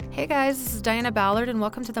Hey guys, this is Diana Ballard, and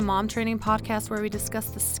welcome to the Mom Training Podcast, where we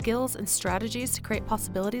discuss the skills and strategies to create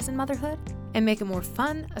possibilities in motherhood and make it more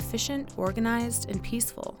fun, efficient, organized, and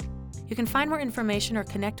peaceful. You can find more information or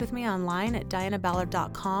connect with me online at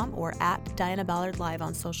dianaballard.com or at Diana Ballard Live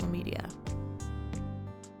on social media.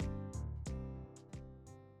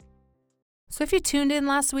 So if you tuned in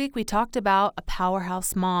last week, we talked about a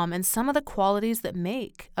powerhouse mom and some of the qualities that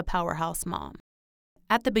make a powerhouse mom.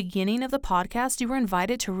 At the beginning of the podcast, you were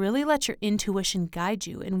invited to really let your intuition guide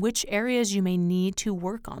you in which areas you may need to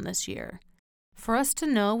work on this year. For us to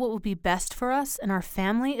know what will be best for us and our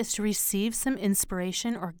family is to receive some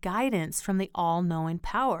inspiration or guidance from the all-knowing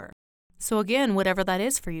power. So again, whatever that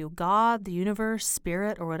is for you, God, the universe,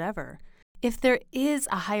 spirit, or whatever. If there is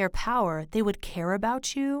a higher power, they would care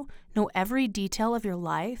about you, know every detail of your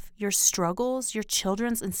life, your struggles, your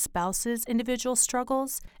children's and spouse's individual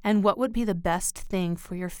struggles, and what would be the best thing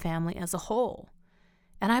for your family as a whole.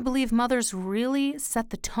 And I believe mothers really set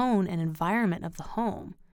the tone and environment of the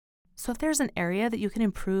home. So if there's an area that you can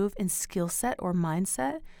improve in skill set or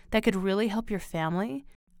mindset that could really help your family,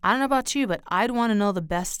 I don't know about you, but I'd want to know the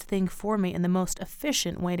best thing for me and the most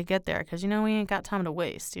efficient way to get there because, we ain't got time to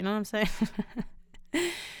waste. You know what I'm saying?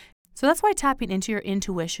 So that's why tapping into your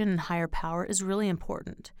intuition and higher power is really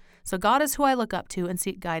important. So God is who I look up to and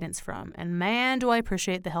seek guidance from. And man, do I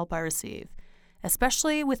appreciate the help I receive,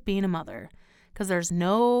 especially with being a mother, because there's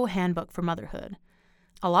no handbook for motherhood.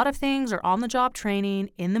 A lot of things are on-the-job training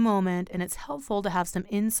in the moment, and it's helpful to have some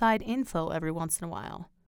inside info every once in a while.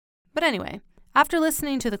 But anyway, after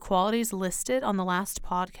listening to the qualities listed on the last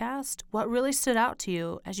podcast, what really stood out to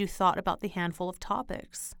you as you thought about the handful of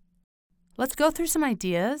topics? Let's go through some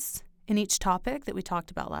ideas in each topic that we talked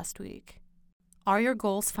about last week. Are your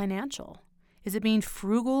goals financial? Is it being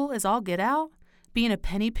frugal as all get out? Being a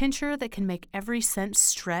penny pincher that can make every cent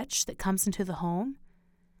stretch that comes into the home?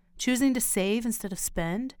 Choosing to save instead of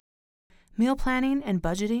spend? Meal planning and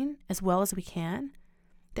budgeting as well as we can?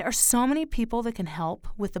 There are so many people that can help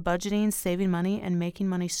with the budgeting, saving money, and making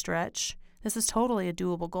money stretch. This is totally a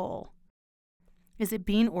doable goal. Is it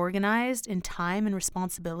being organized in time and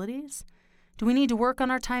responsibilities? Do we need to work on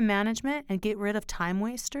our time management and get rid of time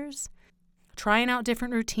wasters? Trying out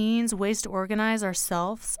different routines, ways to organize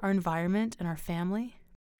ourselves, our environment, and our family?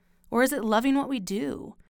 Or is it loving what we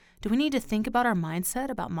do? Do we need to think about our mindset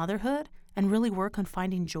about motherhood and really work on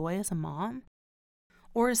finding joy as a mom?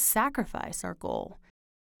 Or is sacrifice our goal?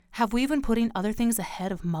 Have we been putting other things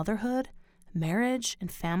ahead of motherhood, marriage,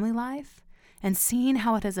 and family life, and seeing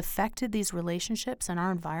how it has affected these relationships and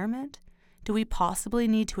our environment? Do we possibly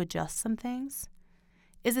need to adjust some things?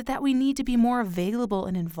 Is it that we need to be more available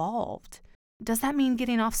and involved? Does that mean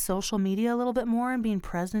getting off social media a little bit more and being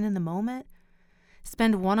present in the moment?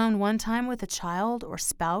 Spend one-on-one time with a child or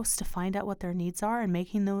spouse to find out what their needs are and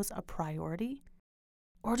making those a priority?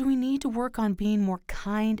 Or do we need to work on being more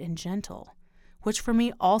kind and gentle, which for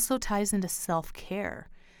me also ties into self-care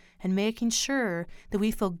and making sure that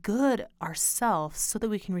we feel good ourselves so that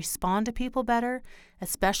we can respond to people better,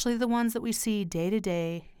 especially the ones that we see day to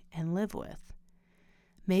day and live with.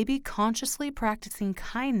 Maybe consciously practicing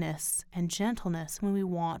kindness and gentleness when we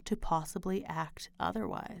want to possibly act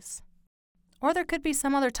otherwise. Or there could be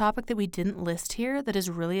some other topic that we didn't list here that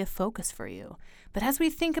is really a focus for you. But as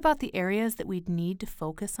we think about the areas that we'd need to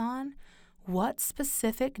focus on, what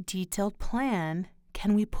specific detailed plan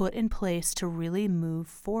can we put in place to really move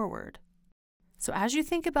forward? So as you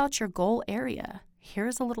think about your goal area,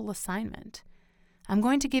 here's a little assignment. I'm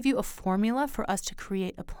going to give you a formula for us to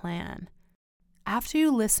create a plan. After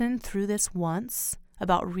you listen through this once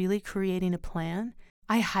about really creating a plan,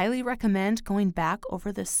 I highly recommend going back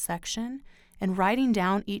over this section and writing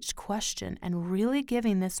down each question and really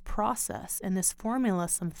giving this process and this formula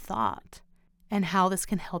some thought, and how this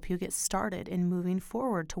can help you get started in moving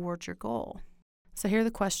forward towards your goal. So here are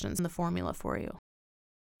the questions and the formula for you.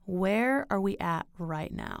 Where are we at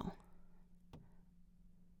right now?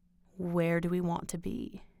 Where do we want to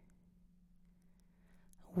be?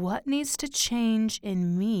 What needs to change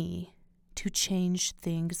in me to change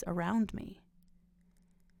things around me?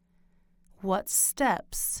 What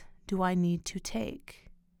steps do I need to take?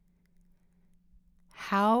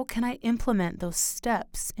 How can I implement those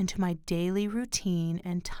steps into my daily routine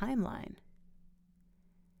and timeline?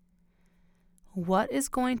 What is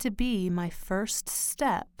going to be my first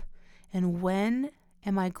step, and when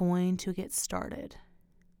am I going to get started?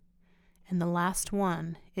 And the last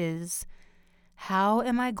one is, how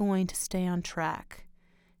am I going to stay on track,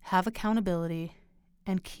 have accountability,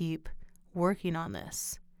 and keep working on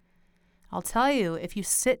this? I'll tell you, if you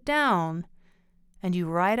sit down and you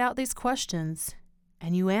write out these questions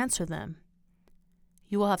and you answer them,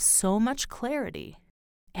 you will have so much clarity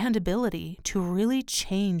and ability to really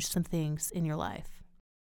change some things in your life.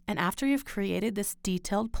 And after you've created this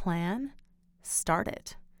detailed plan, start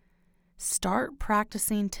it. Start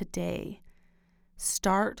practicing today.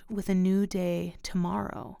 Start with a new day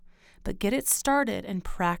tomorrow, but get it started and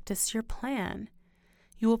practice your plan.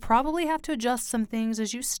 You will probably have to adjust some things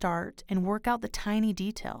as you start and work out the tiny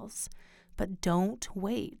details, but don't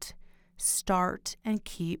wait. Start and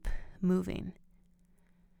keep moving.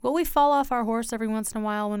 Will we fall off our horse every once in a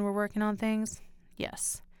while when we're working on things?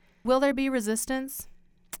 Yes. Will there be resistance?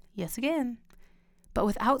 Yes again. But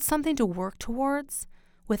without something to work towards,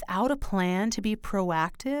 without a plan to be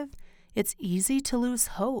proactive, it's easy to lose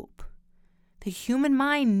hope. The human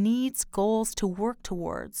mind needs goals to work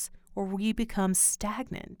towards, or we become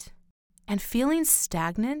stagnant. And feeling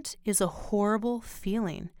stagnant is a horrible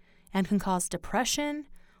feeling and can cause depression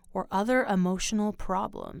or other emotional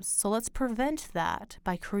problems. So let's prevent that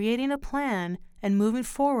by creating a plan and moving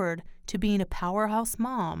forward to being a powerhouse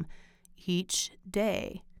mom each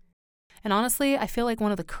day. And honestly, I feel like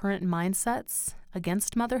one of the current mindsets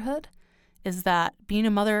against motherhood is that being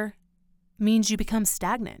a mother means you become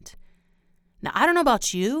stagnant. Now, I don't know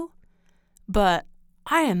about you, but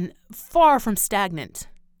I am far from stagnant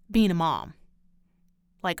being a mom.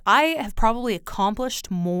 Like, I have probably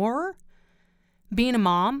accomplished more being a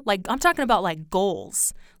mom. Like, I'm talking about like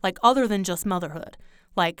goals, like other than just motherhood.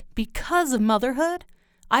 Like, because of motherhood,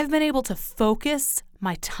 I've been able to focus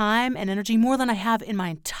my time and energy more than I have in my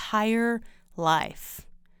entire life.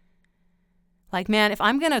 Like, man, if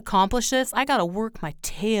I'm going to accomplish this, I got to work my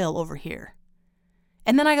tail over here.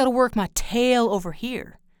 And then I got to work my tail over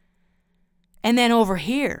here. And then over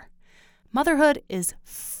here. Motherhood is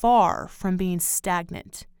far from being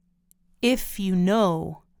stagnant if you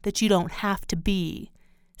know that you don't have to be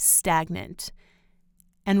stagnant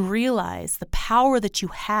and realize the power that you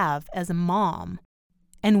have as a mom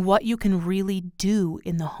and what you can really do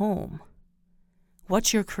in the home.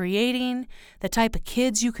 What you're creating, the type of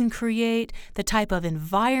kids you can create, the type of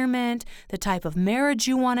environment, the type of marriage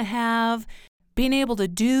you want to have, being able to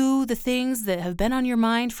do the things that have been on your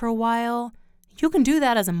mind for a while. You can do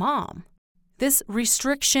that as a mom. This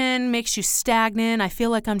restriction makes you stagnant. I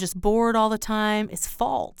feel like I'm just bored all the time. It's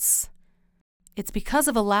false. It's because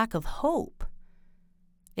of a lack of hope.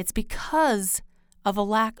 It's because of a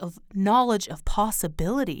lack of knowledge of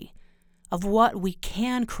possibility, of what we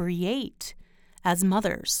can create as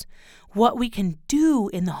mothers, what we can do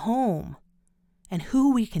in the home, and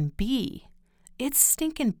who we can be. It's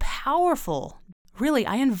stinking powerful. Really,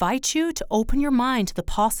 I invite you to open your mind to the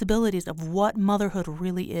possibilities of what motherhood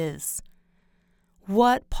really is.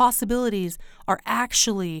 What possibilities are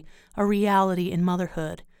actually a reality in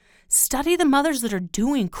motherhood. Study the mothers that are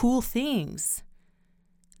doing cool things.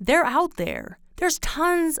 They're out there. There's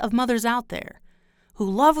tons of mothers out there who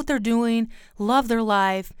love what they're doing, love their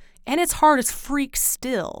life, and it's hard as freak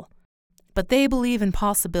still. But they believe in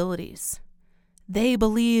possibilities. They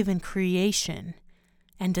believe in creation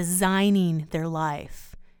and designing their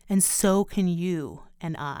life. And so can you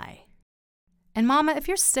and I. And mama, if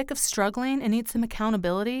you're sick of struggling and need some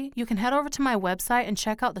accountability, you can head over to my website and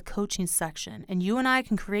check out the coaching section, and you and I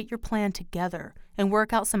can create your plan together and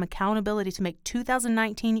work out some accountability to make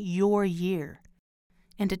 2019 your year.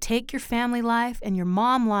 And to take your family life and your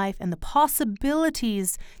mom life and the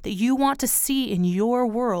possibilities that you want to see in your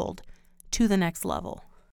world to the next level.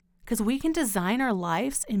 Because we can design our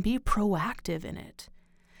lives and be proactive in it.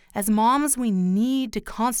 As moms, we need to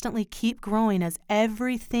constantly keep growing as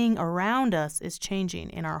everything around us is changing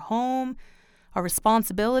in our home, our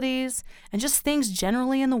responsibilities, and just things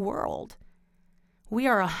generally in the world. We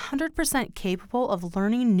are 100% capable of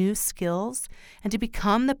learning new skills and to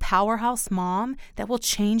become the powerhouse mom that will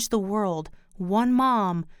change the world, one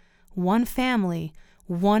mom, one family,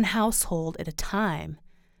 one household at a time.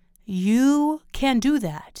 You can do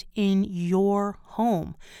that in your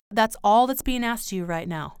home. That's all that's being asked of you right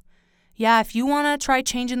now. Yeah, if you want to try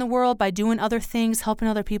changing the world by doing other things, helping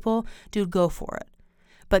other people, dude, go for it.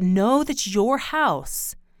 But know that your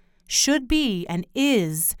house should be and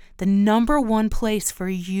is the number one place for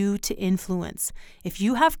you to influence. If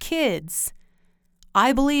you have kids,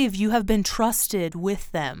 I believe you have been trusted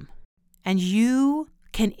with them. And you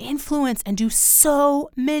can influence and do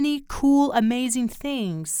so many cool, amazing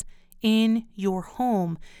things in your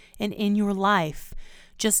home and in your life.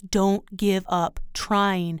 Just don't give up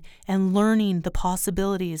trying and learning the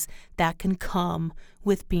possibilities that can come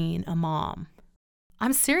with being a mom.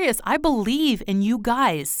 I'm serious. I believe in you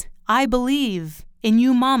guys. I believe in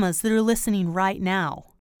you mamas that are listening right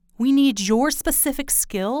now. We need your specific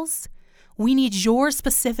skills. We need your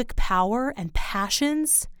specific power and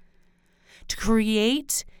passions to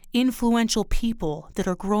create influential people that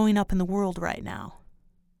are growing up in the world right now,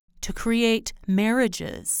 to create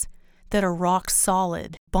marriages that are rock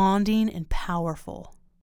solid, bonding, and powerful.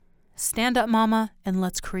 Stand up, mama, and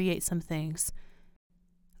let's create some things.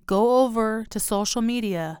 Go over to social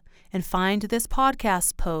media and find this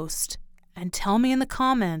podcast post and tell me in the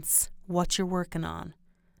comments what you're working on,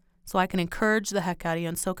 so I can encourage the heck out of you,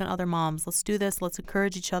 and so can other moms. Let's do this. Let's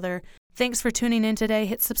encourage each other. Thanks for tuning in today.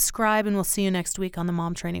 Hit subscribe, and we'll see you next week on the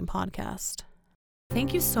Mom Training Podcast.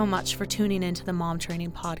 Thank you so much for tuning into the Mom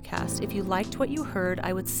Training Podcast. If you liked what you heard,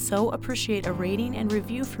 I would so appreciate a rating and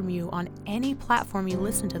review from you on any platform you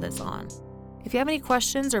listen to this on. If you have any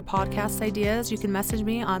questions or podcast ideas, you can message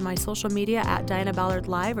me on my social media at Diana Ballard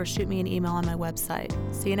Live or shoot me an email on my website.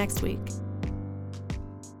 See you next week.